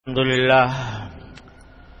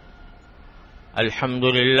الحمد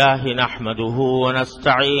لله نحمده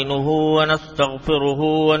ونستعينه ونستغفره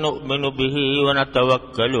ونؤمن به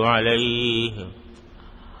ونتوكل عليه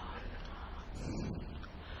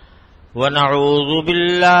ونعوذ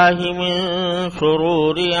بالله من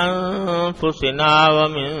شرور أنفسنا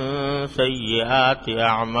ومن سيئات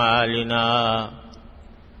أعمالنا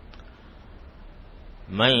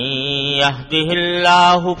من يهده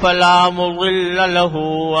الله فلا مضل له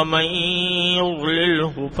ومن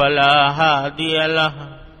يضلله فلا هادي له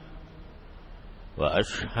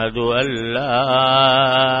وأشهد أن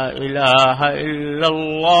لا إله إلا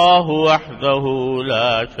الله وحده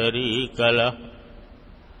لا شريك له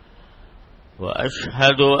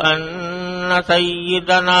وأشهد أن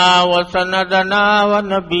سيدنا وسندنا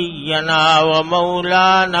ونبينا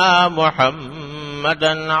ومولانا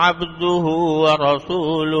محمدا عبده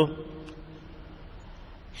ورسوله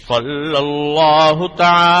صلى الله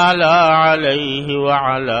تعالى عليه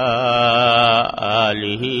وعلى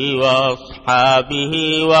آله وأصحابه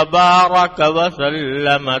وبارك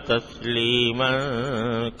وسلم تسليما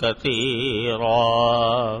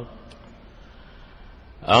كثيرا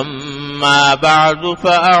أما بعد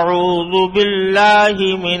فأعوذ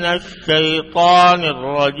بالله من الشيطان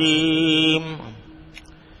الرجيم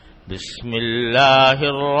بسم الله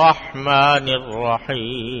الرحمن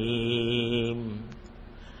الرحيم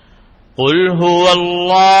قل هو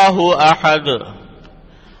الله أحد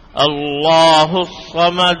الله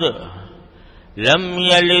الصمد لم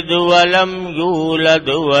يلد ولم يولد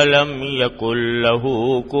ولم يكن له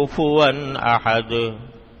كفوا أحد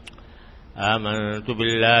آمنت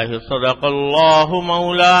بالله صدق الله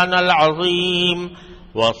مولانا العظيم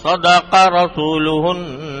وصدق رسوله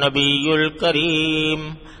النبي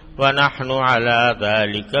الكريم ونحن على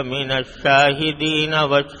ذلك من الشاهدين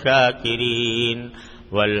والشاكرين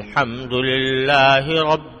والحمد لله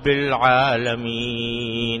رب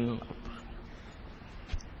العالمين.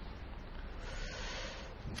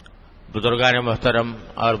 بزرگان محترم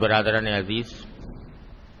اور برادران عزیز،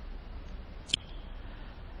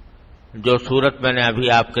 جو سورت میں نے ابھی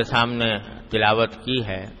آپ کے سامنے تلاوت کی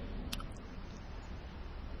ہے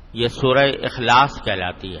یہ سورہ اخلاص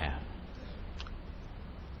کہلاتی ہے،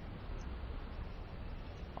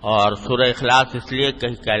 اور سورہ اخلاص اس لیے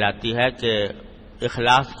کہلاتی ہے کہ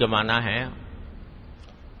اخلاص کے معنی ہے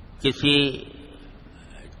کسی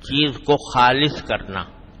چیز کو خالص کرنا.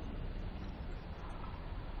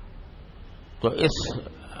 تو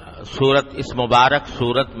اس مبارک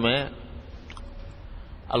سورت میں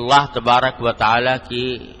اللہ تبارک و تعالی کی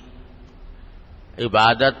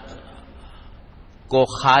عبادت کو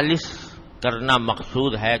خالص کرنا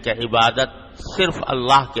مقصود ہے کہ عبادت صرف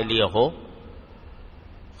اللہ کے لیے ہو،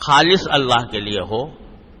 خالص اللہ کے لیے ہو،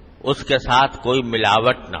 اس کے ساتھ کوئی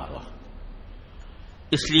ملاوٹ نہ ہو.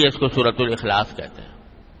 اس لیے اس کو سورۃ الاخلاص کہتے ہیں.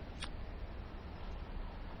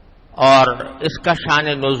 اور اس کا شان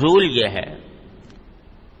نزول یہ ہے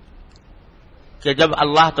کہ جب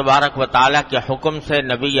اللہ تبارک و تعالی کے حکم سے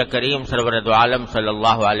نبی کریم سرور دو عالم صلی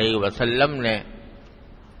اللہ علیہ وسلم نے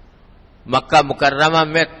مکہ مکرمہ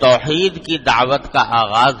میں توحید کی دعوت کا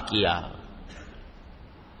آغاز کیا.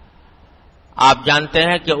 آپ جانتے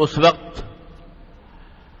ہیں کہ اس وقت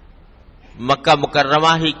مکہ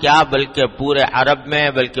مکرمہ ہی کیا بلکہ پورے عرب میں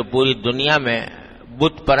بلکہ پوری دنیا میں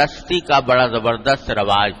بت پرستی کا بڑا زبردست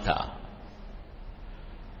رواج تھا.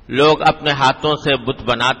 لوگ اپنے ہاتھوں سے بت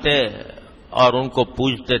بناتے اور ان کو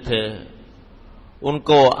پوجتے تھے، ان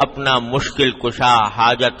کو اپنا مشکل کشا،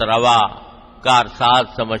 حاجت روا، کارساز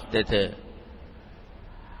سمجھتے تھے.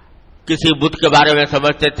 کسی بت کے بارے میں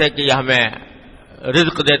سمجھتے تھے کہ یہ ہمیں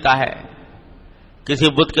رزق دیتا ہے، کسی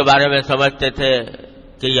بت کے بارے میں سمجھتے تھے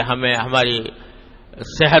کہ یہ ہمیں ہماری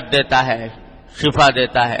صحت دیتا ہے، شفا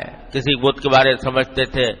دیتا ہے، کسی بت کے بارے میں سمجھتے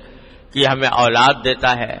تھے کہ یہ ہمیں اولاد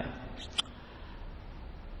دیتا ہے.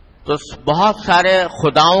 تو بہت سارے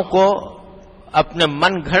خداؤں کو، اپنے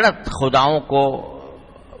من گھڑت خداؤں کو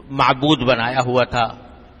معبود بنایا ہوا تھا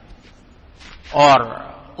اور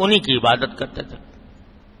انہی کی عبادت کرتے تھے.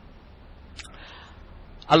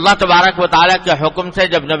 اللہ تبارک و تعالیٰ کے حکم سے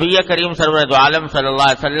جب نبی کریم سرور دو عالم صلی اللہ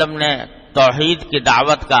علیہ وسلم نے توحید کی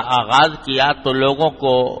دعوت کا آغاز کیا تو لوگوں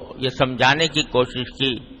کو یہ سمجھانے کی کوشش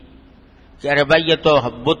کی کہ ارے بھائی یہ تو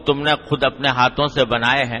بت تم نے خود اپنے ہاتھوں سے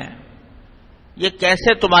بنائے ہیں، یہ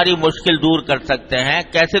کیسے تمہاری مشکل دور کر سکتے ہیں،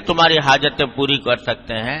 کیسے تمہاری حاجتیں پوری کر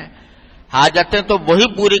سکتے ہیں؟ حاجتیں تو وہی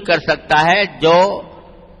پوری کر سکتا ہے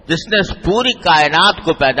جس نے اس پوری کائنات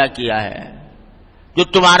کو پیدا کیا ہے، جو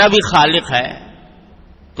تمہارا بھی خالق ہے،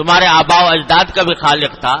 تمہارے آباء و اجداد کا بھی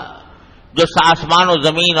خالق تھا، جو آسمان و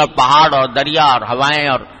زمین اور پہاڑ اور دریا اور ہوائیں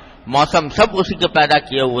اور موسم سب اسی کے پیدا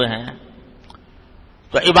کیے ہوئے ہیں.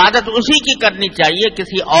 تو عبادت اسی کی کرنی چاہیے،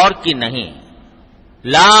 کسی اور کی نہیں۔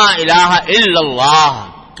 لا الہ الا اللہ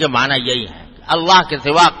کے معنی یہی ہے، اللہ کے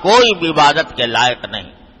سوا کوئی بھی عبادت کے لائق نہیں۔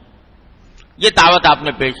 یہ دعوت آپ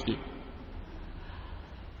نے پیش کی۔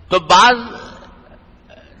 تو بعض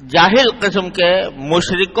جاہل قسم کے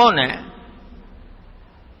مشرکوں نے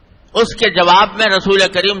اس کے جواب میں رسول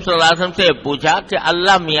کریم صلی اللہ علیہ وسلم سے پوچھا کہ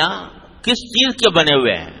اللہ میاں کس چیز کے بنے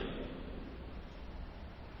ہوئے ہیں،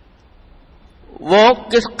 وہ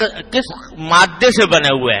کس مادے سے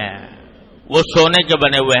بنے ہوئے ہیں، وہ سونے کے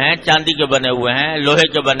بنے ہوئے ہیں، چاندی کے بنے ہوئے ہیں، لوہے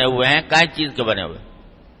کے بنے ہوئے ہیں، کئی چیز کے بنے ہوئے ہیں؟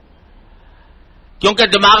 کیونکہ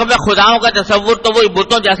دماغ میں خداؤں کا تصور تو وہی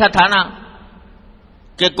بتوں جیسا تھا نا،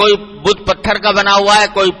 کہ کوئی بت پتھر کا بنا ہوا ہے،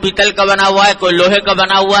 کوئی پیتل کا بنا ہوا ہے، کوئی لوہے کا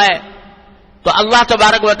بنا ہوا ہے۔ تو اللہ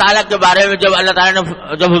تبارک و تعالیٰ کے بارے میں جب اللہ تعالیٰ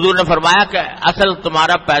نے جب حضور نے فرمایا کہ اصل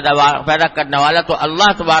تمہارا پیدا کرنے والا تو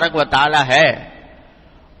اللہ تبارک و تعالیٰ ہے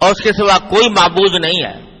اور اس کے سوا کوئی معبود نہیں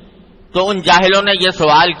ہے، تو ان جاہلوں نے یہ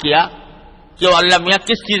سوال کیا کہ وہ اللہ میاں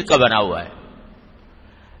کس چیز کا بنا ہوا ہے،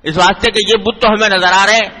 اس واسطے کہ یہ بت تو ہمیں نظر آ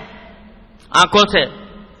رہے ہیں آنکھوں سے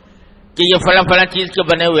کہ یہ فلاں فلاں چیز کے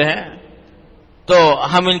بنے ہوئے ہیں، تو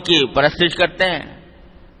ہم ان کی پرستش کرتے ہیں،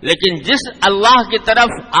 لیکن جس اللہ کی طرف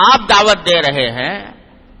آپ دعوت دے رہے ہیں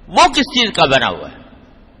وہ کس چیز کا بنا ہوا ہے؟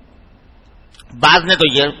 بعض نے تو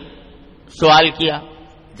یہ سوال کیا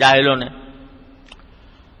جاہلوں نے،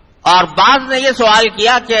 اور بعض نے یہ سوال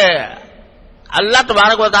کیا کہ اللہ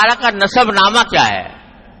تبارک و تعالیٰ کا نسب نامہ کیا ہے،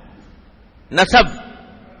 نسب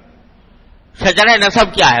شجرہ نسب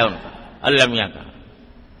کیا ہے ان کا، اللہ میاں کا۔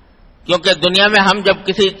 کیونکہ دنیا میں ہم جب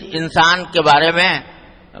کسی انسان کے بارے میں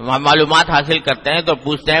معلومات حاصل کرتے ہیں تو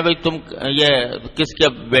پوچھتے ہیں بھئی تم یہ کس کے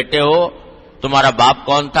بیٹے ہو، تمہارا باپ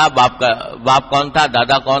کون تھا، باپ کون تھا،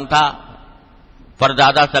 دادا کون تھا،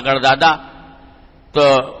 پردادا سگڑ دادا، تو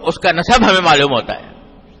اس کا نسب ہمیں معلوم ہوتا ہے۔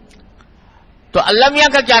 تو اللہ میاں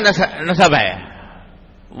کا کیا نسب ہے،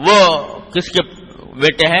 وہ کس کے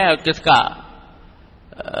بیٹے ہیں اور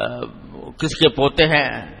کس کے پوتے ہیں؟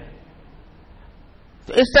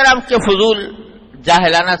 تو اس طرح کے فضول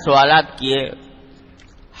جاہلانہ سوالات کیے،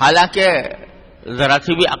 حالانکہ ذرا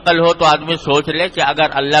سی بھی عقل ہو تو آدمی سوچ لے کہ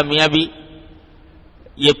اگر اللہ میاں بھی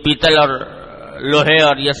یہ پیتل اور لوہے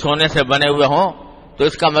اور یہ سونے سے بنے ہوئے ہوں تو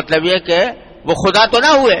اس کا مطلب یہ کہ وہ خدا تو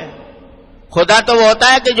نہ ہوئے۔ خدا تو وہ ہوتا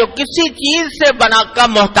ہے کہ جو کسی چیز سے بنا کا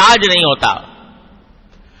محتاج نہیں ہوتا،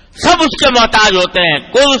 سب اس کے محتاج ہوتے ہیں،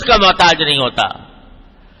 کوئی اس کا محتاج نہیں ہوتا۔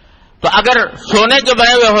 تو اگر سونے کے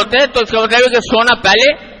بنے ہوئے ہوتے تو اس کا مطلب ہے کہ سونا پہلے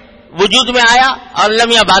وجود میں آیا اور اللہ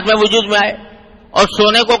میاں بعد میں وجود میں آئے، اور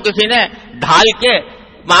سونے کو کسی نے ڈھال کے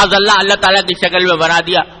معاذ اللہ تعالیٰ کی شکل میں بنا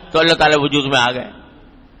دیا تو اللہ تعالیٰ وجود میں آ گئے۔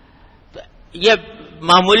 یہ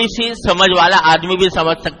معمولی سی سمجھ والا آدمی بھی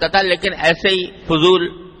سمجھ سکتا تھا، لیکن ایسے ہی فضول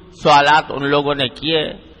سوالات ان لوگوں نے کیے،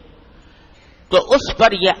 تو اس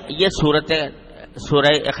پر یہ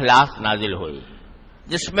سورہ اخلاص نازل ہوئی،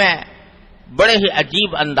 جس میں بڑے ہی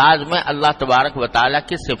عجیب انداز میں اللہ تبارک و تعالیٰ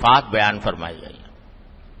کی صفات بیان فرمائی گئی،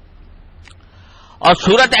 اور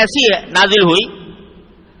سورت ایسی نازل ہوئی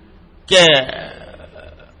کہ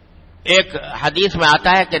ایک حدیث میں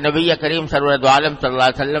آتا ہے کہ نبی کریم سرور دو عالم صلی اللہ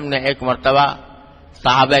علیہ وسلم نے ایک مرتبہ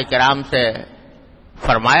صحابہ کرام سے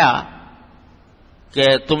فرمایا کہ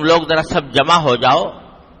تم لوگ ذرا سب جمع ہو جاؤ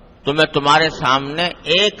تو میں تمہارے سامنے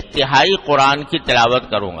 1/3 قرآن کی تلاوت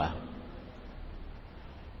کروں گا،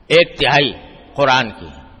 1/3 قرآن کی۔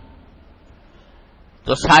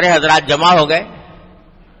 تو سارے حضرات جمع ہو گئے،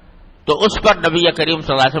 تو اس پر نبی کریم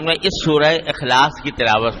صلی اللہ علیہ وسلم نے اس سورہ اخلاص کی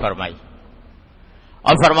تلاوت فرمائی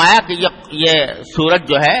اور فرمایا کہ یہ سورت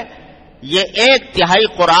جو ہے یہ 1/3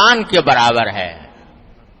 قرآن کے برابر ہے۔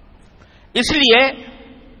 اس لیے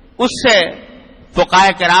اس سے فقہاء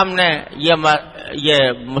کرام نے یہ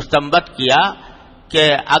مستنبط کیا کہ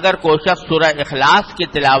اگر کوئی شخص سورہ اخلاص کی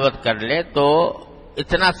تلاوت کر لے تو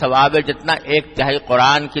اتنا ثواب ہے جتنا 1/3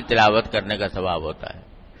 قرآن کی تلاوت کرنے کا ثواب ہوتا ہے،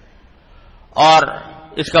 اور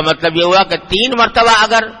اس کا مطلب یہ ہوا کہ 3 مرتبہ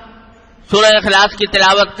اگر سورہ اخلاص کی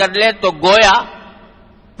تلاوت کر لے تو گویا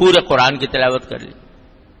پورے قرآن کی تلاوت کر لی۔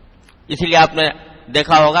 اس لیے آپ نے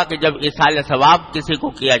دیکھا ہوگا کہ جب ایصال ثواب کسی کو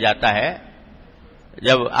کیا جاتا ہے،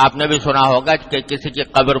 جب آپ نے بھی سنا ہوگا کہ کسی کی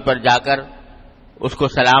قبر پر جا کر اس کو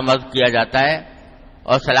سلام عرض کیا جاتا ہے،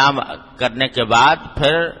 اور سلام کرنے کے بعد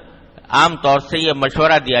پھر عام طور سے یہ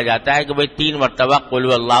مشورہ دیا جاتا ہے کہ بھئی 3 مرتبہ قل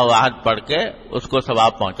هو اللہ احد پڑھ کے اس کو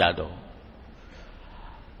ثواب پہنچا دو۔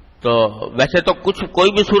 تو ویسے تو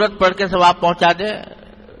کوئی بھی سورت پڑھ کے ثواب پہنچا دے،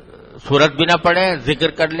 سورت بھی نہ پڑھے،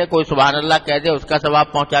 ذکر کر لے، کوئی سبحان اللہ کہہ دے اس کا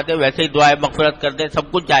ثواب پہنچا دے، ویسے ہی دعائے مغفرت کر دے،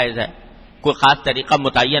 سب کچھ جائز ہے، کوئی خاص طریقہ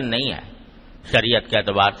متعین نہیں ہے شریعت کے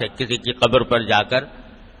اعتبار سے کسی کی قبر پر جا کر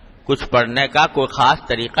کچھ پڑھنے کا کوئی خاص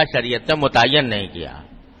طریقہ شریعت نے متعین نہیں کیا.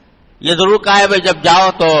 یہ ضرور کہا ہے بھائی جب جاؤ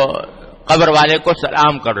تو قبر والے کو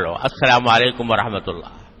سلام کر لو، السلام علیکم ورحمۃ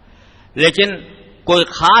اللہ، لیکن کوئی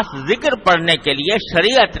خاص ذکر پڑھنے کے لیے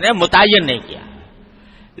شریعت نے متعین نہیں کیا.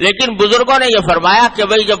 لیکن بزرگوں نے یہ فرمایا کہ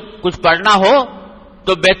بھائی جب کچھ پڑھنا ہو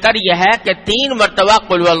تو بہتر یہ ہے کہ 3 مرتبہ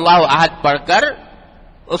قل اللہ احد پڑھ کر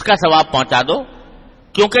اس کا ثواب پہنچا دو،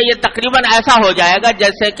 کیونکہ یہ تقریباً ایسا ہو جائے گا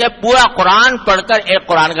جیسے کہ پورا قرآن پڑھ کر ایک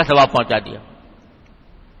قرآن کا ثواب پہنچا دیا.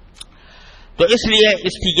 تو اس لیے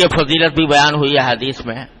اس کی یہ فضیلت بھی بیان ہوئی ہے حدیث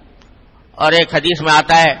میں. اور ایک حدیث میں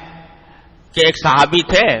آتا ہے کہ ایک صحابی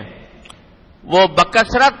تھے، وہ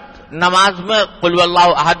بکثرت نماز میں قل اللہ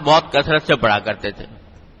احد بہت کثرت سے پڑھا کرتے تھے.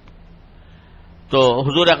 تو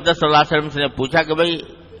حضور اقدس صلی اللہ علیہ وسلم سے نے پوچھا کہ بھئی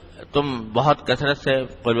تم بہت کثرت سے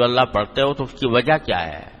قل اللہ پڑھتے ہو تو اس کی وجہ کیا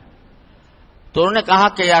ہے؟ تو انہوں نے کہا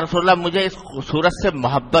کہ یا رسول اللہ مجھے اس سورت سے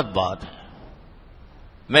محبت بہت ہے،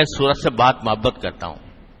 میں اس سورت سے بہت محبت کرتا ہوں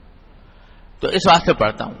تو اس واسطے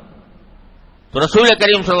پڑھتا ہوں. تو رسول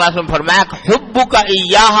کریم صلی اللہ علیہ وسلم فرمایا کہ حبک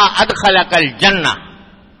ایہا ادخلک الجنہ،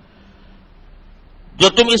 جو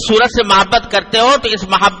تم اس سورت سے محبت کرتے ہو تو اس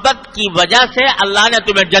محبت کی وجہ سے اللہ نے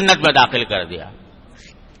تمہیں جنت میں داخل کر دیا.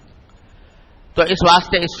 تو اس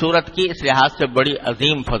واسطے اس سورت کی اس لحاظ سے بڑی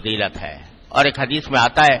عظیم فضیلت ہے. اور ایک حدیث میں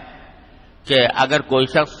آتا ہے کہ اگر کوئی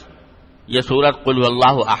شخص یہ سورت قل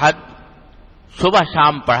اللہ احد صبح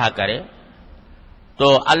شام پڑھا کرے تو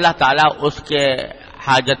اللہ تعالیٰ اس کے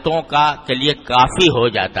حاجتوں کے لیے کافی ہو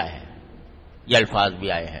جاتا ہے. یہ الفاظ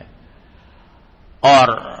بھی آئے ہیں. اور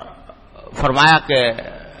فرمایا کہ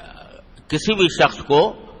کسی بھی شخص کو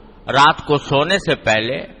رات کو سونے سے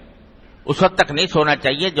پہلے اس وقت تک نہیں سونا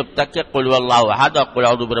چاہیے جب تک کہ قل اللہ احد اور قل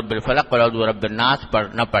اعوذ برب الفلق قل اعوذ برب الناس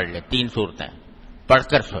نہ پڑھ لے. 3 صورتیں پڑھ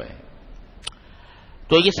کر سوئے.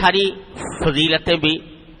 تو یہ ساری فضیلتیں بھی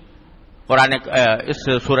قرآن اس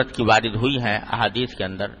سورت کی وارد ہوئی ہیں احادیث کے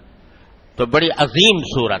اندر. تو بڑی عظیم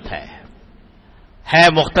سورت ہے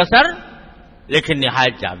مختصر لیکن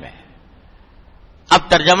نہایت جامع. اب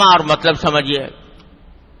ترجمہ اور مطلب سمجھیے.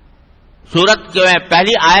 سورت کی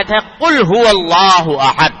پہلی آیت ہے قل هو اللہ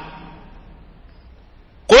احد.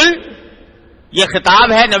 قل یہ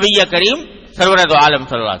خطاب ہے نبی کریم سرور دو عالم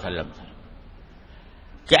صلی اللہ علیہ وسلم سے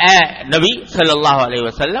کہ اے نبی صلی اللہ علیہ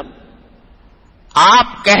وسلم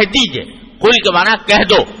آپ کہہ دیجئے. قل کے معنی کہہ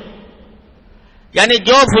دو، یعنی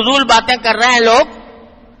جو فضول باتیں کر رہے ہیں لوگ.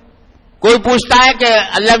 کوئی پوچھتا ہے کہ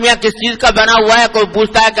اللہ میاں کس چیز کا بنا ہوا ہے، کوئی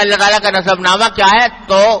پوچھتا ہے کہ اللہ تعالیٰ کا نسب نامہ کیا ہے،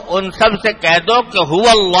 تو ان سب سے کہہ دو کہ هو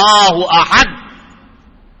اللہ احد.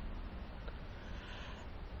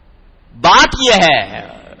 بات یہ ہے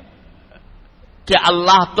کہ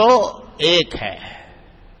اللہ تو ایک ہے،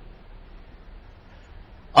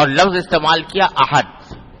 اور لفظ استعمال کیا احد.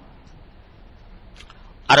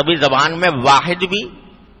 عربی زبان میں واحد بھی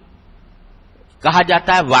کہا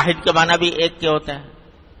جاتا ہے، واحد کے معنی بھی ایک کے ہوتے ہیں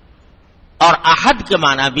اور احد کے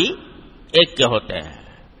معنی بھی ایک کے ہوتے ہیں.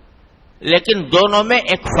 لیکن دونوں میں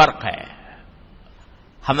ایک فرق ہے.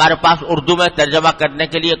 ہمارے پاس اردو میں ترجمہ کرنے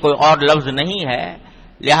کے لیے کوئی اور لفظ نہیں ہے،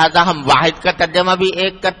 لہذا ہم واحد کا ترجمہ بھی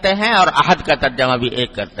ایک کرتے ہیں اور احد کا ترجمہ بھی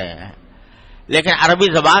ایک کرتے ہیں. لیکن عربی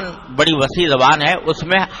زبان بڑی وسیع زبان ہے، اس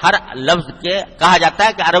میں ہر لفظ کے کہا جاتا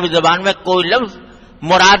ہے کہ عربی زبان میں کوئی لفظ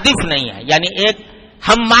مرادف نہیں ہے، یعنی ایک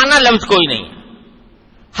ہم معنی لفظ کوئی نہیں ہے.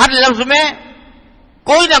 ہر لفظ میں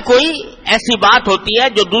کوئی نہ کوئی ایسی بات ہوتی ہے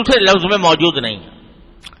جو دوسرے لفظ میں موجود نہیں ہے.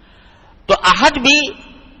 تو احد بھی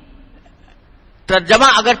ترجمہ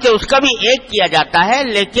اگرچہ اس کا بھی ایک کیا جاتا ہے،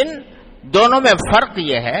 لیکن دونوں میں فرق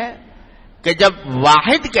یہ ہے کہ جب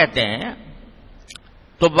واحد کہتے ہیں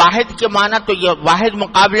تو واحد کے معنی تو یہ واحد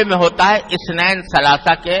مقابلے میں ہوتا ہے اثنین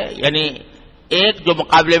ثلاثہ کے، یعنی ایک جو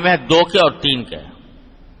مقابلے میں ہے 2 کے اور 3 کے.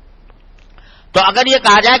 تو اگر یہ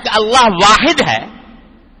کہا جائے کہ اللہ واحد ہے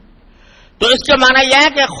تو اس کے معنی یہ ہے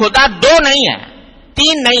کہ خدا 2 نہیں ہے،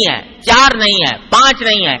 3 نہیں ہے، 4 نہیں ہے، 5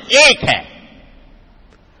 نہیں ہے، ایک ہے.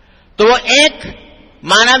 تو وہ ایک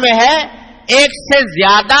معنی میں ہے ایک سے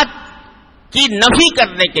زیادہ کی نفی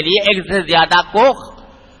کرنے کے لیے، ایک سے زیادہ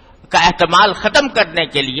کا احتمال ختم کرنے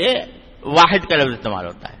کے لیے واحد کا لفظ استعمال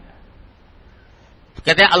ہوتا ہے.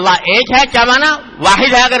 کہتے ہیں اللہ ایک ہے، کیا معنی؟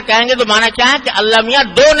 واحد ہے اگر کہیں گے تو معنی کیا ہے کہ اللہ میاں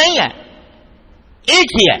 2 نہیں ہے،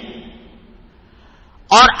 ایک ہی ہے.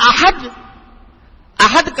 اور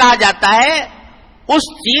احد کہا جاتا ہے اس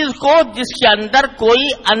چیز کو جس کے اندر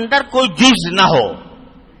کوئی جز نہ ہو،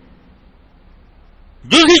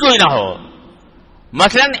 جز ہی کوئی نہ ہو.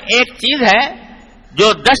 مثلا ایک چیز ہے جو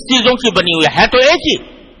 10 چیزوں کی بنی ہوئی ہے تو ایک ہی،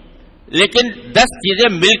 لیکن 10 چیزیں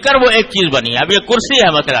مل کر وہ ایک چیز بنی ہے. اب یہ کرسی ہے،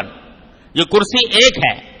 مثلا یہ کرسی ایک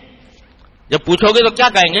ہے، جب پوچھو گے تو کیا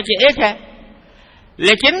کہیں گے کہ ایک ہے،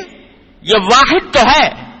 لیکن یہ واحد تو ہے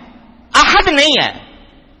احد نہیں ہے.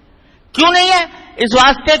 کیوں نہیں ہے؟ اس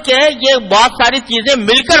واسطے کہ یہ بہت ساری چیزیں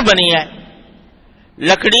مل کر بنی ہے.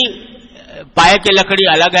 لکڑی، پائے کی لکڑی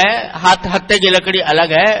الگ ہے، ہتھے کی لکڑی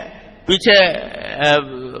الگ ہے، پیچھے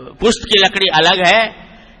پشت کی لکڑی الگ ہے،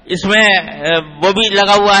 اس میں وہ بھی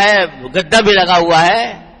لگا ہوا ہے، گدا بھی لگا ہوا ہے،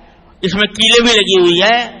 اس میں کیلیں بھی لگی ہوئی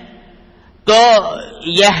ہے. تو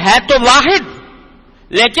یہ ہے تو واحد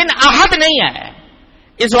لیکن احد نہیں ہے.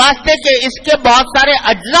 اس واسطے کہ اس کے بہت سارے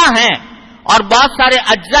اجزاء ہیں اور بہت سارے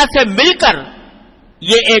اجزاء سے مل کر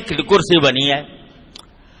یہ ایک کرسی بنی ہے.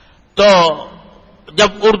 تو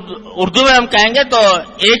جب اردو میں ہم کہیں گے تو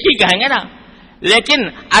ایک ہی کہیں گے نا، لیکن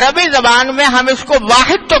عربی زبان میں ہم اس کو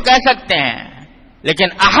واحد تو کہہ سکتے ہیں لیکن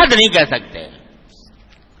احد نہیں کہہ سکتے.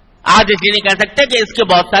 احد اس لیے نہیں کہہ سکتے کہ اس کے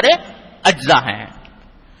بہت سارے اجزاء ہیں.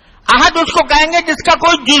 احد اس کو کہیں گے جس کا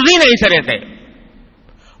کوئی جزئی نہیں سرے سے،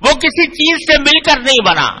 وہ کسی چیز سے مل کر نہیں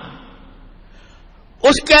بنا،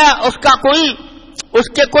 اس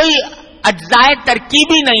کے کوئی اجزاء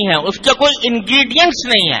ترکیبی نہیں ہے، اس کے کوئی انگریڈینٹس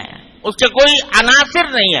نہیں ہے، اس کے کوئی عناصر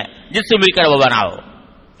نہیں ہے جس سے مل کر وہ بنا ہو.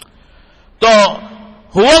 تو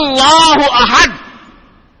هو اللہ احد،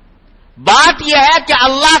 بات یہ ہے کہ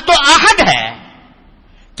اللہ تو احد ہے.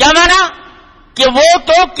 کیا مانا؟ کہ وہ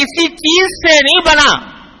تو کسی چیز سے نہیں بنا،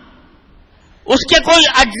 اس کے کوئی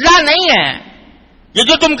اجزاء نہیں ہے. یہ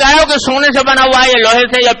جو تم کہہ رہے ہو کہ سونے سے بنا ہوا ہے یا لوہے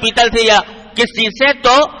سے یا پیتل سے یا کس چیز سے،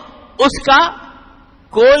 تو اس کا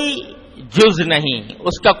کوئی جز نہیں،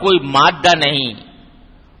 اس کا کوئی مادہ نہیں.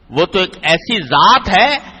 وہ تو ایک ایسی ذات ہے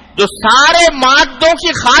جو سارے مادوں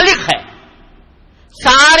کی خالق ہے.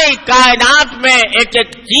 سارے کائنات میں ایک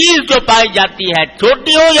ایک چیز جو پائی جاتی ہے،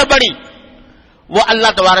 چھوٹی ہو یا بڑی، وہ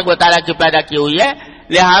اللہ تبارک و تعالیٰ کی پیدا کی ہوئی ہے.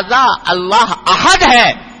 لہذا اللہ احد ہے،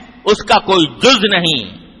 اس کا کوئی جز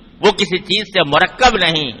نہیں، وہ کسی چیز سے مرکب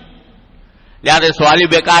نہیں. لہذا سوال ہی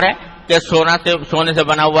بیکار ہے کہ سونے سے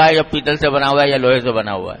بنا ہوا ہے یا پیتل سے بنا ہوا ہے یا لوہے سے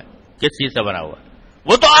بنا ہوا ہے، کس چیز سے بنا ہوا ہے.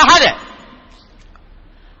 وہ تو احد ہے.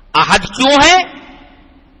 احد کیوں ہے؟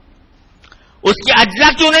 اس کی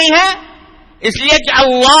اجزاء کیوں نہیں ہے؟ اس لیے کہ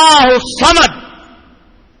اللہ صمد،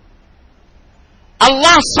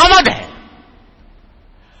 اللہ صمد ہے.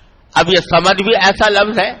 اب یہ صمد بھی ایسا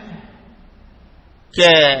لفظ ہے کہ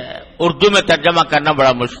اردو میں ترجمہ کرنا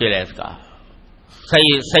بڑا مشکل ہے. اس کا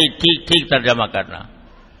صحیح ٹھیک ترجمہ کرنا.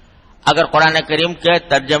 اگر قرآن کریم کے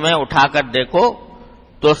ترجمے اٹھا کر دیکھو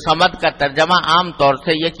تو صمد کا ترجمہ عام طور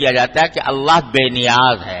سے یہ کیا جاتا ہے کہ اللہ بے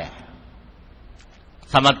نیاز ہے.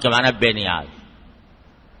 صمد کے معنی بے نیاز.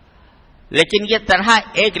 لیکن یہ طرح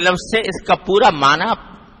ایک لفظ سے اس کا پورا معنی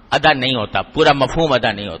ادا نہیں ہوتا، پورا مفہوم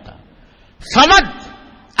ادا نہیں ہوتا. صمد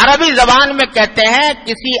عربی زبان میں کہتے ہیں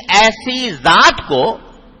کسی ایسی ذات کو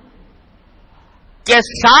کہ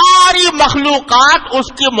ساری مخلوقات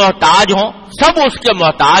اس کی محتاج ہوں، سب اس کے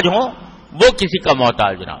محتاج ہوں، وہ کسی کا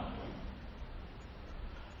محتاج نہ ہو.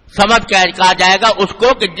 صمد کہا جائے گا اس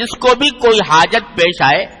کو کہ جس کو بھی کوئی حاجت پیش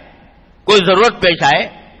آئے، کوئی ضرورت پیش آئے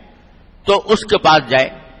تو اس کے پاس جائے،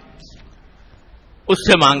 اس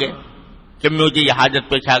سے مانگے کہ مجھے یہ حاجت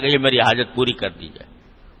پیش آ گئی ہے، میری حاجت پوری کر دی جائے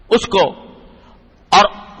اس کو. اور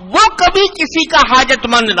وہ کبھی کسی کا حاجت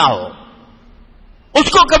مند نہ ہو، اس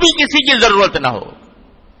کو کبھی کسی کی ضرورت نہ ہو.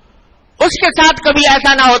 اس کے ساتھ کبھی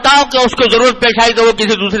ایسا نہ ہوتا ہو کہ اس کو ضرورت پیش آئی تو وہ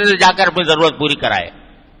کسی دوسرے سے جا کر اپنی ضرورت پوری کرائے.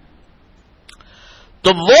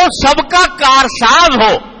 تو وہ سب کا کارساز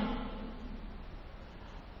ہو،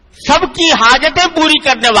 سب کی حاجتیں پوری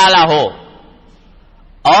کرنے والا ہو،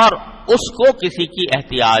 اور اس کو کسی کی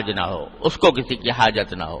احتیاج نہ ہو، اس کو کسی کی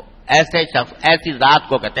حاجت نہ ہو. ایسے شخص، ایسی ذات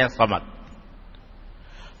کو کہتے ہیں صمد.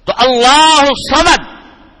 تو اللہ صمد،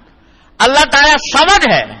 اللہ تعالیٰ صمد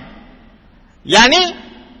ہے، یعنی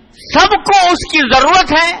سب کو اس کی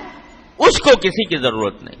ضرورت ہے، اس کو کسی کی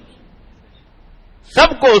ضرورت نہیں.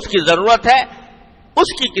 سب کو اس کی ضرورت ہے، اس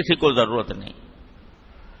کی کسی کو ضرورت نہیں.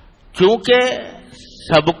 چونکہ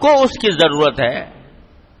سب کو اس کی ضرورت ہے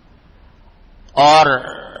اور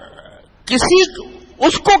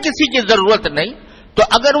اس کو کسی کی ضرورت نہیں، تو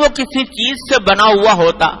اگر وہ کسی چیز سے بنا ہوا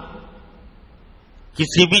ہوتا،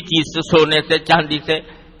 کسی بھی چیز سے، سونے سے، چاندی سے،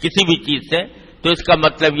 کسی بھی چیز سے، تو اس کا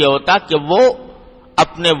مطلب یہ ہوتا کہ وہ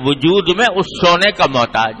اپنے وجود میں اس سونے کا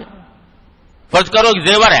محتاج ہے. فرض کرو ایک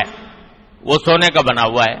زیور ہے، وہ سونے کا بنا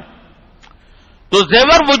ہوا ہے، تو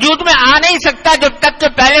زیور وجود میں آ نہیں سکتا جب تک کہ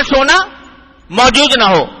پہلے سونا موجود نہ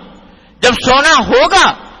ہو. جب سونا ہوگا،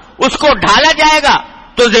 اس کو ڈھالا جائے گا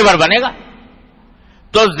تو زیور بنے گا.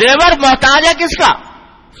 تو زیور محتاج ہے کس کا؟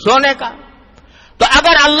 سونے کا. تو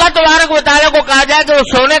اگر اللہ تبارک و تعالیٰ کو کہا جائے کہ وہ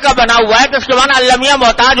سونے کا بنا ہوا ہے تو اس کے معنی اللہ میاں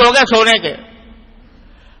محتاج ہو گئے سونے کے،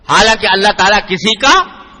 حالانکہ اللہ تعالیٰ کسی کا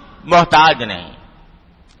محتاج نہیں.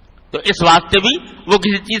 تو اس واسطے بھی وہ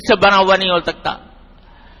کسی چیز سے بنا ہوا نہیں ہو سکتا.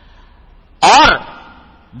 اور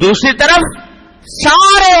دوسری طرف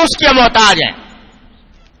سارے اس کے محتاج ہیں،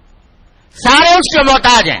 سارے اس کے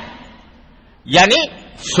محتاج ہیں، یعنی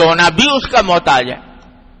سونا بھی اس کا محتاج ہے.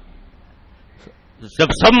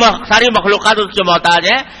 جب ساری مخلوقات اس کے محتاج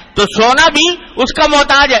ہیں تو سونا بھی اس کا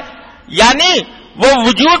محتاج ہے. یعنی وہ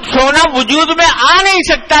وجود، سونا وجود میں آ نہیں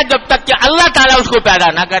سکتا جب تک کہ اللہ تعالیٰ اس کو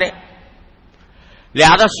پیدا نہ کرے.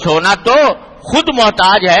 لہذا سونا تو خود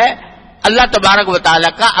محتاج ہے اللہ تبارک و تعالیٰ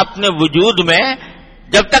کا اپنے وجود میں.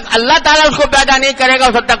 جب تک اللہ تعالیٰ اس کو پیدا نہیں کرے گا،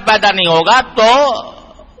 اس وقت تک پیدا نہیں ہوگا. تو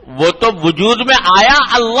وہ تو وجود میں آیا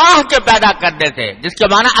اللہ کے پیدا کرنے سے، جس کے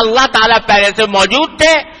معنی اللہ تعالیٰ پہلے سے موجود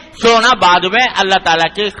تھے، سونا بعد میں اللہ تعالیٰ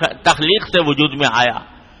کی تخلیق سے وجود میں آیا.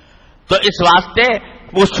 تو اس واسطے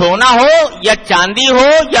وہ سونا ہو یا چاندی ہو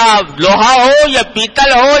یا لوہا ہو یا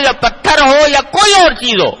پیتل ہو یا پتھر ہو یا کوئی اور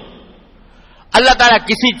چیز ہو، اللہ تعالیٰ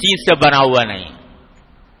کسی چیز سے بنا ہوا نہیں.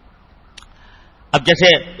 اب جیسے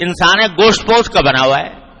انسان ہے، گوشت پوش کا بنا ہوا ہے،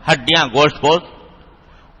 ہڈیاں گوشت پوش،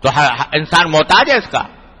 تو انسان محتاج ہے اس کا،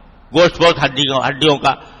 گوشت پوش ہڈیوں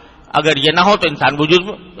کا. اگر یہ نہ ہو تو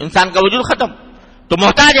انسان کا وجود ختم، تو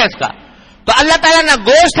محتاج ہے اس کا. تو اللہ تعالیٰ نہ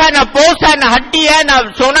گوشت ہے، نہ پوست ہے، نہ ہڈی ہے، نہ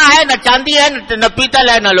سونا ہے، نہ چاندی ہے، نہ پیتل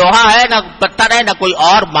ہے، نہ لوہا ہے، نہ پتھر ہے، نہ کوئی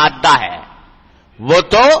اور مادہ ہے. وہ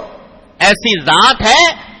تو ایسی ذات ہے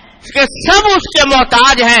کہ سب اس کے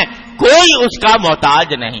محتاج ہیں، کوئی اس کا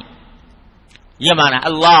محتاج نہیں. یہ معنی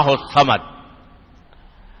اللہ الصمد.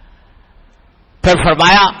 پھر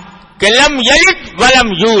فرمایا کہ لم یلد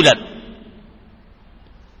ولم یولد.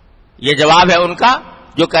 یہ جواب ہے ان کا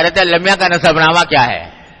جو کہہ رہے تھے لمیہ کا نسب نامہ کیا ہے،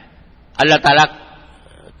 اللہ تعالیٰ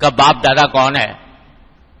کا باپ دادا کون ہے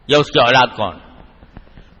یا اس کی اولاد کون.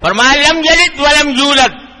 فرمایا لم یلد ولم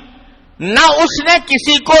یولد، نہ اس نے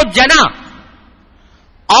کسی کو جنا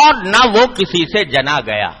اور نہ وہ کسی سے جنا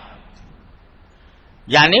گیا.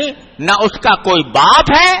 یعنی نہ اس کا کوئی باپ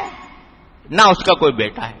ہے نہ اس کا کوئی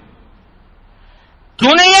بیٹا ہے.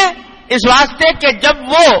 کیوں نہیں ہے؟ اس واسطے کہ جب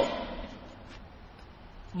وہ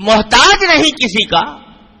محتاج نہیں کسی کا،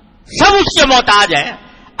 سب اس کے محتاج ہیں.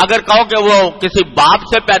 اگر کہو کہ وہ کسی باپ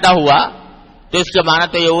سے پیدا ہوا تو اس کے معنی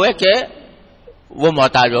تو یہ ہوئے کہ وہ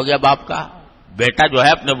محتاج ہو گیا باپ کا. بیٹا جو ہے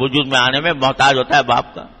اپنے وجود میں آنے میں محتاج ہوتا ہے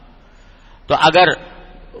باپ کا. تو اگر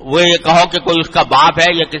وہ یہ کہو کہ کوئی اس کا باپ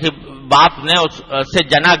ہے یا کسی باپ نے اس سے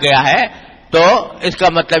جنا گیا ہے تو اس کا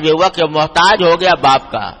مطلب یہ ہوا کہ محتاج ہو گیا باپ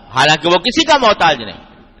کا، حالانکہ وہ کسی کا محتاج نہیں،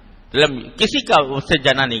 کسی کا اس سے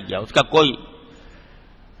جنا نہیں گیا، اس کا کوئی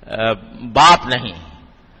باپ نہیں.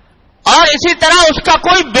 اور اسی طرح اس کا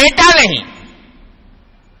کوئی بیٹا نہیں،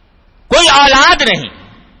 کوئی اولاد نہیں.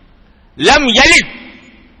 لم یلد،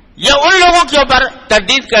 یہ ان لوگوں کے اوپر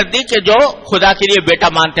تردید کر دی کہ جو خدا کے لیے بیٹا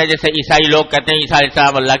مانتے ہیں، جیسے عیسائی لوگ کہتے ہیں عیسیٰ علیہ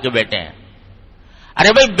السلام اللہ کے بیٹے ہیں.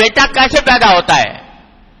 ارے بھائی بیٹا کیسے پیدا ہوتا ہے؟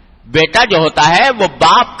 بیٹا جو ہوتا ہے وہ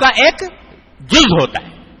باپ کا ایک جز ہوتا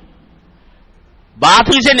ہے، باپ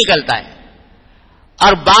ہی سے نکلتا ہے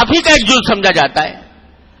اور باپ ہی کا ایک جز سمجھا جاتا ہے.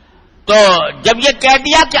 تو جب یہ کہہ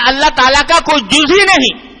دیا کہ اللہ تعالیٰ کا کوئی جز ہی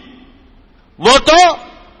نہیں، وہ تو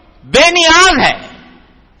بے نیاز ہے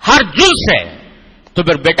ہر جز سے، تو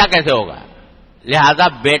پھر بیٹا کیسے ہوگا؟ لہذا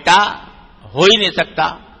بیٹا ہو ہی نہیں سکتا،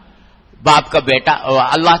 باپ کا بیٹا،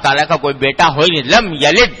 اللہ تعالیٰ کا کوئی بیٹا ہو ہی نہیں. لم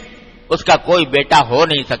یلد، اس کا کوئی بیٹا ہو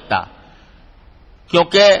نہیں سکتا،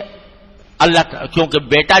 کیونکہ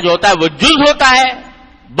بیٹا جو ہوتا ہے وہ جز ہوتا ہے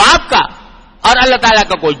باپ کا، اور اللہ تعالیٰ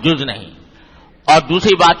کا کوئی جز نہیں. اور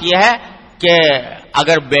دوسری بات یہ ہے کہ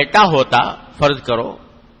اگر بیٹا ہوتا، فرض کرو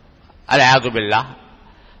الیاذ باللہ،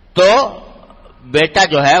 تو بیٹا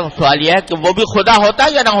جو ہے سوال یہ ہے کہ وہ بھی خدا ہوتا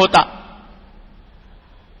یا نہ ہوتا.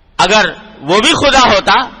 اگر وہ بھی خدا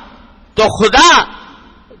ہوتا تو خدا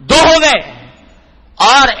دو ہو گئے،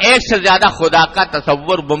 اور ایک سے زیادہ خدا کا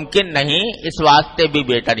تصور ممکن نہیں، اس واسطے بھی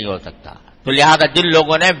بیٹا نہیں ہو سکتا. تو لہذا جن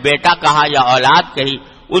لوگوں نے بیٹا کہا یا اولاد کہی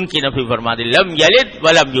ان کی نفی فرما دی. لم یلد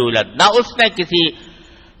ولم یولد، نہ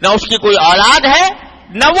اس کی کوئی اولاد ہے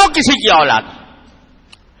نہ وہ کسی کی اولاد ہے.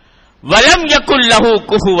 ولم یکن لہ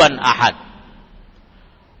کفوا احد،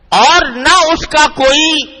 اور نہ اس کا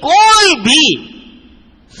کوئی بھی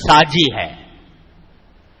ساجی ہے،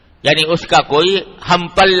 یعنی اس کا کوئی ہم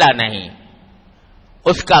پلہ نہیں،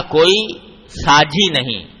 اس کا کوئی ساجی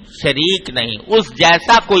نہیں، شریک نہیں، اس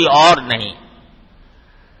جیسا کوئی اور نہیں.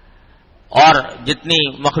 اور جتنی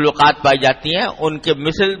مخلوقات پائی جاتی ہیں ان کے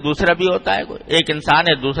مثل دوسرا بھی ہوتا ہے، ایک انسان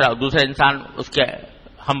ہے دوسرا انسان اس کے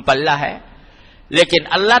ہم پلہ ہے، لیکن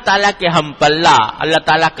اللہ تعالیٰ کے ہم پلہ، اللہ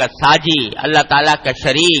تعالیٰ کا ساجی، اللہ تعالیٰ کا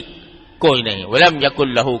شریک کوئی نہیں. ولم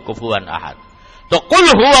یکن لہ کفوا احد. تو قل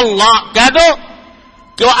هو اللہ، کہہ دو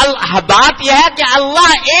کہ بات یہ ہے کہ اللہ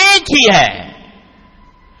ایک ہی ہے،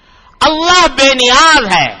 اللہ بے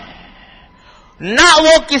نیاز ہے، نہ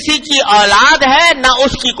وہ کسی کی اولاد ہے نہ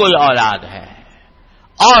اس کی کوئی اولاد ہے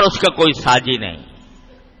اور اس کا کوئی ساجی نہیں.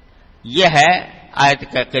 یہ ہے آیت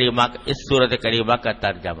کریمہ، اس سورۃ کریمہ کا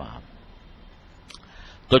ترجمہ.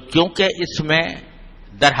 تو چونکہ اس میں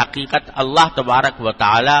در حقیقت اللہ تبارک و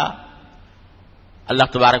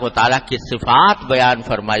تعالی کی صفات بیان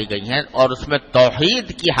فرمائی گئی ہیں اور اس میں توحید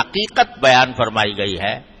کی حقیقت بیان فرمائی گئی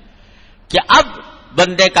ہے کہ اب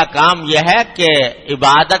بندے کا کام یہ ہے کہ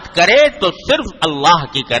عبادت کرے تو صرف اللہ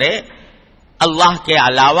کی کرے، اللہ کے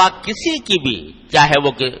علاوہ کسی کی بھی، چاہے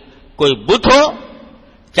وہ کوئی بت ہو،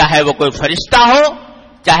 چاہے وہ کوئی فرشتہ ہو،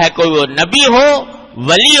 چاہے کوئی وہ نبی ہو،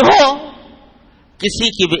 ولی ہو، کسی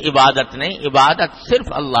کی بھی عبادت نہیں، عبادت صرف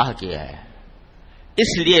اللہ کی ہے.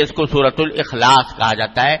 اس لیے اس کو سورۃ الاخلاص کہا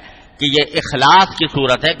جاتا ہے کہ یہ اخلاص کی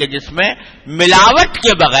صورت ہے کہ جس میں ملاوٹ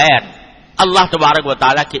کے بغیر اللہ تبارک و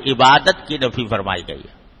تعالیٰ کی عبادت کی نفی فرمائی گئی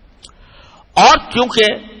ہے. اور چونکہ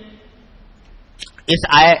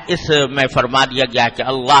اس میں فرما دیا گیا کہ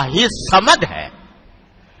اللہ ہی صمد ہے،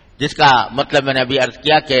 جس کا مطلب میں نے ابھی عرض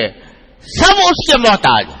کیا کہ سب اس کے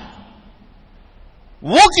محتاج ہیں،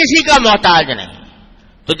 وہ کسی کا محتاج نہیں.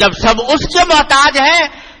 تو جب سب اس کے محتاج ہیں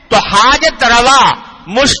تو حاجت روا،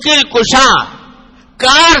 مشکل کشاں،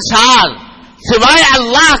 کار ساز سوائے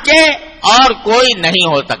اللہ کے اور کوئی نہیں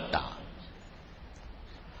ہو سکتا.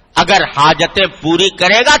 اگر حاجتیں پوری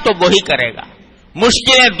کرے گا تو وہی کرے گا،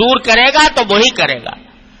 مشکلیں دور کرے گا تو وہی کرے گا،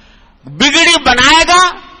 بگڑی بنائے گا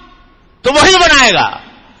تو وہی بنائے گا.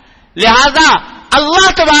 لہذا اللہ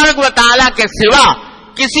تبارک و تعالیٰ کے سوا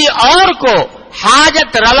کسی اور کو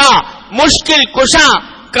حاجت روا، مشکل کشاں،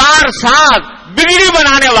 کار ساز، بگڑی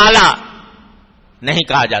بنانے والا نہیں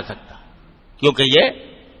کہا جا سکتا، کیونکہ یہ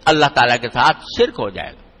اللہ تعالیٰ کے ساتھ شرک ہو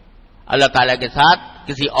جائے گا. اللہ تعالیٰ کے ساتھ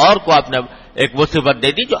کسی اور کو آپ نے ایک وہ صفت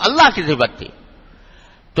دے دی جو اللہ کی صفت تھی.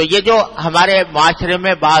 تو یہ جو ہمارے معاشرے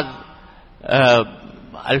میں بعض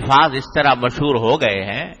الفاظ اس طرح مشہور ہو گئے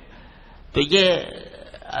ہیں تو یہ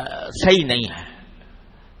صحیح نہیں ہے.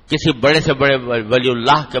 کسی بڑے سے بڑے ولی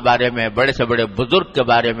اللہ کے بارے میں، بڑے سے بڑے بزرگ کے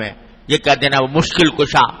بارے میں یہ کہہ دینا وہ مشکل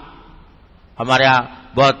کشا. ہمارے ہاں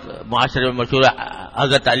بہت معاشرے میں مشہور ہے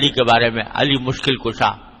حضرت علی کے بارے میں، علی مشکل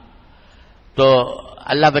کشا. تو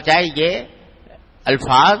اللہ بچائے یہ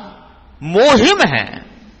الفاظ موہم ہیں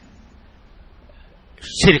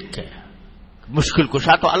شرک کے. مشکل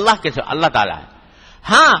کشا تو اللہ کے سے اللہ تعالیٰ ہے.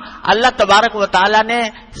 ہاں اللہ تبارک و تعالیٰ نے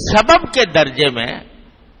سبب کے درجے میں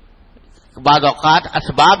بعض اوقات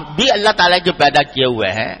اسباب بھی اللہ تعالیٰ کے پیدا کیے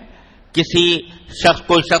ہوئے ہیں.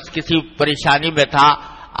 کوئی شخص کسی پریشانی میں تھا،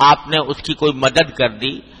 آپ نے اس کی کوئی مدد کر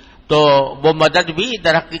دی تو وہ مدد بھی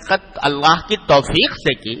در حقیقت اللہ کی توفیق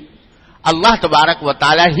سے کی. اللہ تبارک و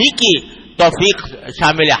تعالیٰ ہی کی توفیق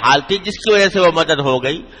شامل حال تھی جس کی وجہ سے وہ مدد ہو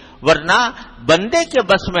گئی، ورنہ بندے کے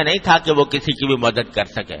بس میں نہیں تھا کہ وہ کسی کی بھی مدد کر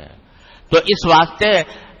سکے. تو اس واسطے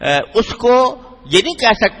اس کو یہ نہیں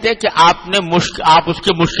کہہ سکتے کہ آپ اس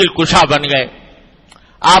کے مشکل کشا بن گئے،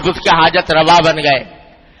 آپ اس کے حاجت روا بن گئے.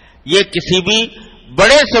 یہ کسی بھی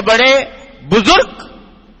بڑے سے بڑے بزرگ،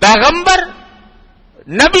 پیغمبر،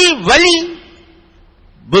 نبی، ولی،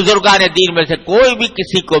 بزرگان دین میں سے کوئی بھی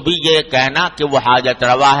کسی کو بھی یہ کہنا کہ وہ حاجت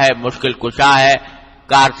روا ہے، مشکل کشا ہے،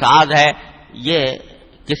 کارساز ہے، یہ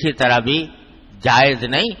کسی طرح بھی جائز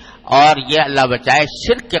نہیں. اور یہ اللہ بچائے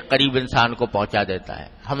شرک کے قریب انسان کو پہنچا دیتا ہے.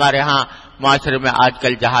 ہمارے ہاں معاشرے میں آج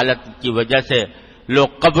کل جہالت کی وجہ سے لوگ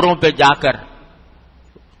قبروں پہ جا کر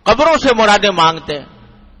قبروں سے مرادیں مانگتے ہیں.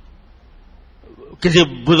 کسی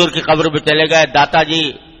بزرگ کی قبر پہ چلے گئے، داتا جی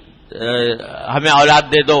ہمیں اولاد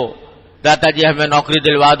دے دو، داتا جی ہمیں نوکری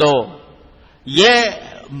دلوا دو. یہ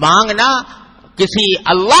مانگنا کسی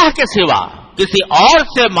اللہ کے سوا کسی اور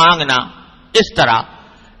سے مانگنا اس طرح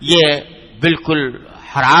یہ بالکل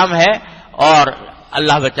حرام ہے اور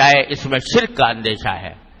اللہ بچائے اس میں شرک کا اندیشہ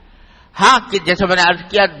ہے. ہاں کہ جیسے میں نے عرض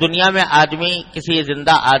کیا دنیا میں آدمی کسی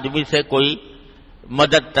زندہ آدمی سے کوئی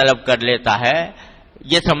مدد طلب کر لیتا ہے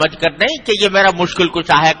یہ سمجھ کر نہیں کہ یہ میرا مشکل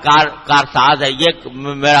کشا ہے، کارساز ہے، یہ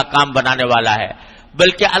میرا کام بنانے والا ہے،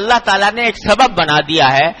 بلکہ اللہ تعالیٰ نے ایک سبب بنا دیا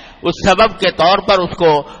ہے. اس سبب کے طور پر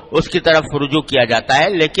اس کی طرف رجوع کیا جاتا ہے،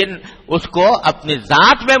 لیکن اس کو اپنی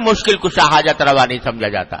ذات میں مشکل کشا حاجت روا نہیں سمجھا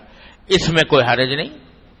جاتا. اس میں کوئی حرج نہیں،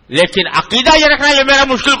 لیکن عقیدہ یہ رکھنا یہ میرا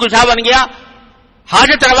مشکل کشا بن گیا،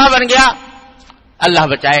 حاجت روا بن گیا، اللہ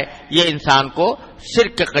بچائے یہ انسان کو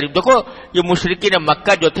شرک کے قریب. دیکھو یہ مشرکین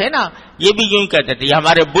مکہ جو تھے نا یہ بھی یوں ہی کہتے تھے یہ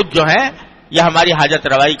ہمارے بت جو ہیں یہ ہماری حاجت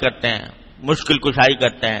روائی کرتے ہیں، مشکل کشائی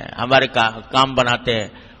کرتے ہیں، ہمارے کام بناتے ہیں.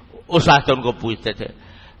 اس واسطے ان کو پوچھتے تھے.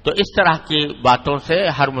 تو اس طرح کی باتوں سے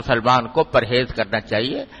ہر مسلمان کو پرہیز کرنا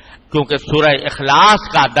چاہیے، کیونکہ سورہ اخلاص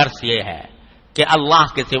کا درس یہ ہے کہ اللہ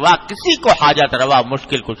کے سوا کسی کو حاجت روا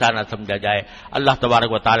مشکل کشا نہ سمجھا جائے۔ اللہ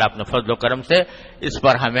تبارک و تعالیٰ اپنے فضل و کرم سے اس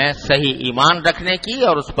پر ہمیں صحیح ایمان رکھنے کی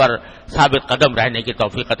اور اس پر ثابت قدم رہنے کی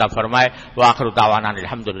توفیق عطا فرمائے۔ وآخر دعوانا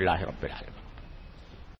الحمدللہ رب العالمین۔